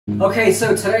Okay,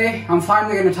 so today I'm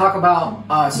finally going to talk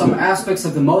about some aspects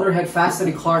of the Motorhead Fast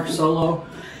Eddie Clarke solo.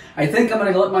 I think I'm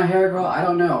going to let my hair grow. I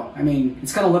don't know. I mean,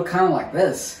 it's going to look kind of like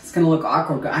this. It's going to look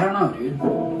awkward. I don't know, dude.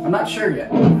 I'm not sure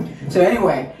yet. So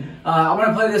anyway, I'm going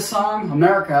to play this song,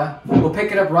 America. We'll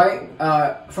pick it up right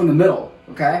from the middle,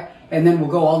 okay? And then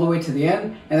we'll go all the way to the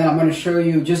end. And then I'm going to show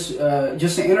you just an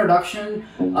introduction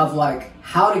of like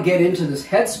how to get into this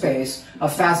headspace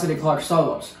of Fast Eddie Clarke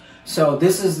solos. So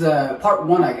this is the part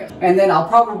one, I guess. And then I'll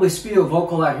probably spew a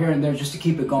vocal out here and there just to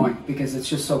keep it going because it's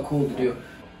just so cool to do.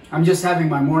 I'm just having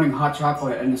my morning hot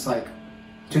chocolate and it's like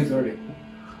 2:30.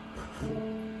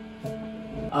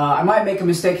 I might make a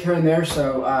mistake here and there,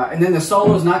 so and then the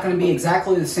solo is not going to be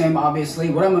exactly the same, obviously.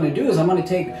 What I'm going to do is I'm going to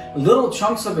take little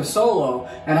chunks of a solo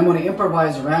and I'm going to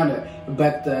improvise around it,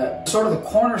 but sort of the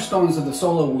cornerstones of the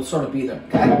solo will sort of be there,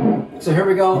 okay? So here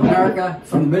we go, America,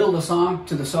 from the middle of the song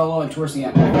to the solo and towards the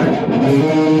end.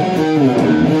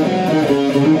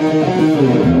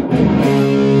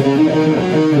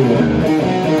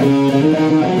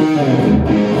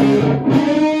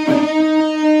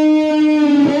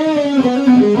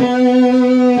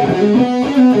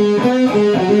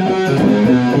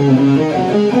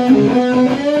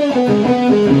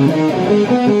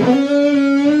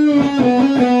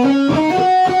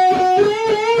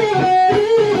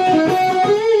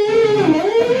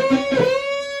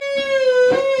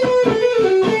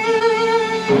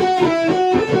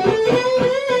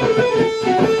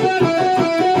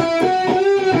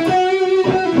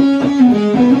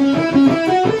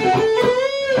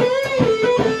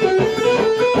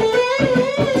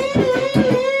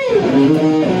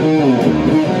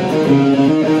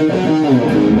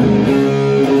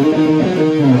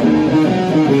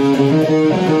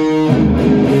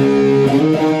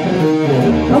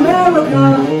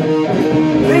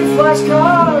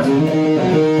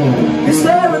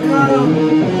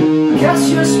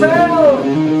 Cast your spell.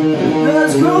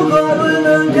 There's cool blood with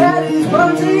her daddy's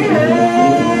bunty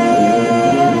hand.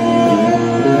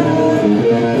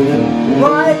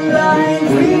 White line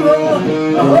fever.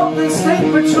 I hope the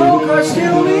state patrol car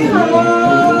still behind.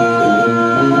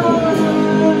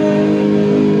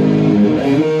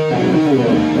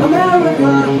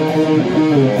 America,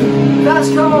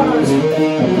 fast cars.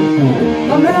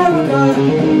 America,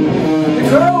 the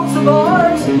girls of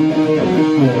ours.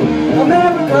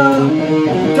 America,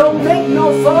 don't make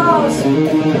no fuss.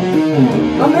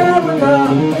 America,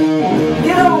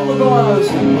 get on the bus.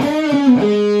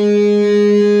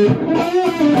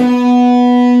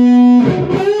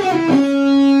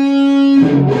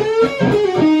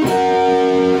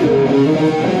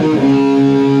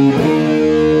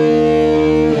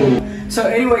 So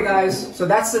anyway guys, so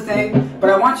that's the thing, but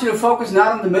I want you to focus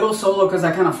not on the middle solo because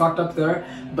I kind of fucked up there,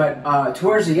 but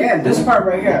towards the end, this part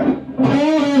right here.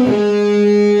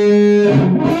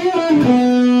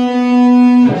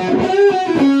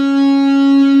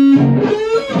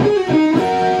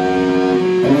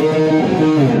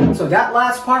 So that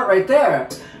last part right there,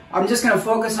 I'm just going to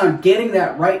focus on getting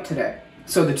that right today.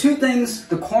 So the two things,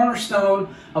 the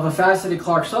cornerstone of a Fast Eddie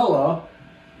Clarke solo,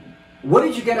 what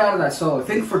did you get out of that solo?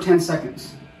 Think for 10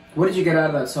 seconds. What did you get out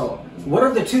of that solo? What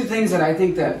are the two things that I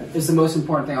think that is the most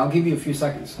important thing? I'll give you a few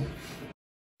seconds.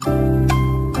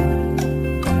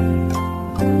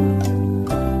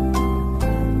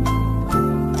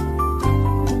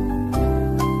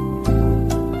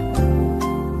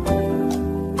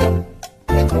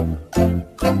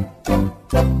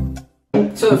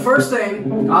 So the first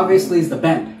thing, obviously, is the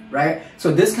bend, right?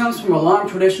 So this comes from a long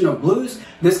tradition of blues.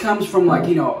 This comes from like,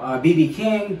 you know, B.B.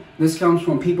 King. This comes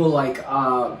from people like,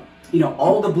 you know,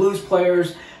 all the blues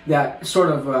players that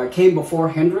sort of came before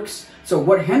Hendrix. So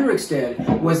what Hendrix did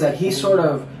was that he sort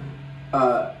of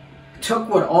took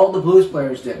what all the blues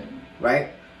players did,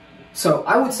 right? So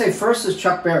I would say first is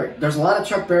Chuck Berry. There's a lot of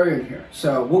Chuck Berry in here,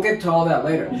 so we'll get to all that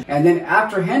later. And then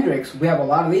after Hendrix, we have a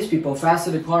lot of these people. Fast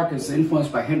Eddie Clarke is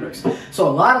influenced by Hendrix. So a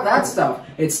lot of that stuff,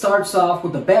 it starts off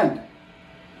with the bend.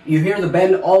 You hear the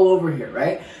bend all over here,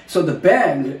 right? So the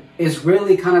bend is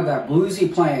really kind of that bluesy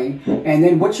playing, and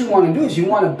then what you want to do is you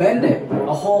want to bend it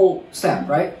a whole step,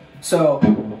 right? So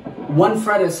one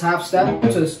fret is half step,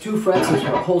 so it's 2 frets is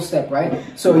a whole step, right?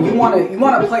 So you want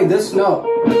to play this note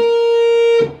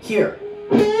here.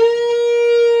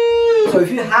 So if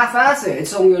you half-ass it,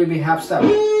 it's only going to be half step.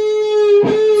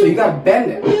 So you got to bend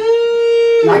it.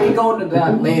 And I can go into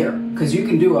that later, because you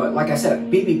can do like I said,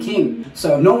 B.B. King.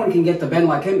 So no one can get the bend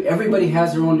like him. Everybody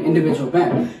has their own individual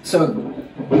bend. So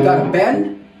you got to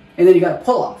bend, and then you got to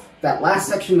pull off that last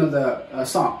section of the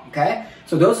song, okay?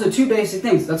 So those are the two basic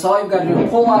things. That's all you've got to do.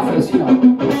 Pull off is, you know,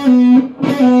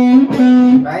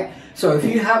 right? So if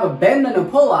you have a bend and a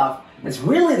pull-off, it's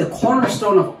really the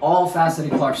cornerstone of all Fast Eddie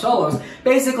Clarke solos.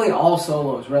 Basically all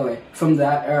solos, really, from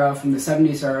that era, from the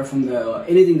 70s era, from the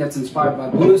anything that's inspired by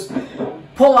blues.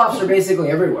 Pull-offs are basically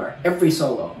everywhere, every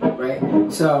solo, right?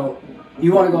 So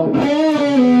you want to go,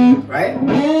 right?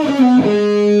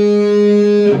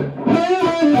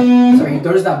 So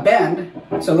there's that bend.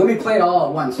 So let me play it all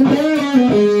at once.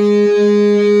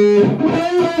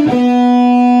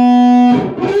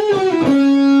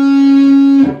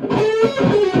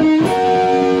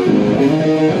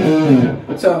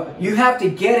 So you have to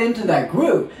get into that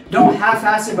groove. Don't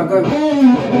half-ass it by going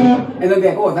and then be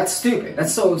like, oh, that's stupid.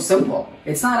 That's so simple.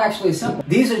 It's not actually simple.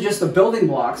 These are just the building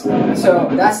blocks. So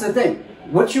that's the thing.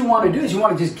 What you want to do is you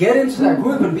want to just get into that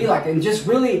groove and be like, and just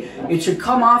really, it should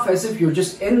come off as if you're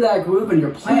just in that groove and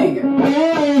you're playing it.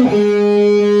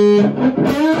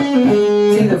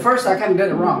 See, the first I kind of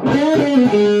did it wrong.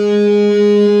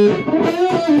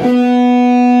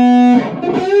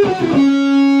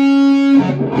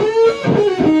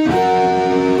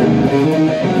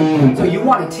 So you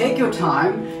want to take your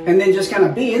time and then just kind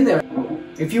of be in there.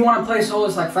 If you want to play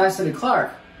solos like Fast Eddie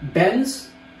Clarke, bends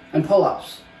and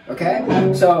pull-ups.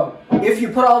 Okay? So if you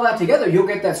put all that together, you'll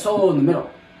get that solo in the middle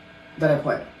that I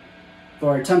played,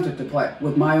 or attempted to play,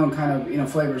 with my own kind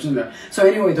of, flavors in there. So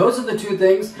anyway, those are the two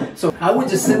things. So I would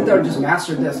just sit there and just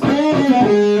master this.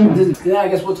 Yeah, I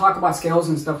guess we'll talk about scales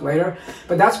and stuff later.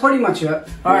 But that's pretty much it.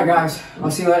 Alright guys,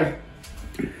 I'll see you later.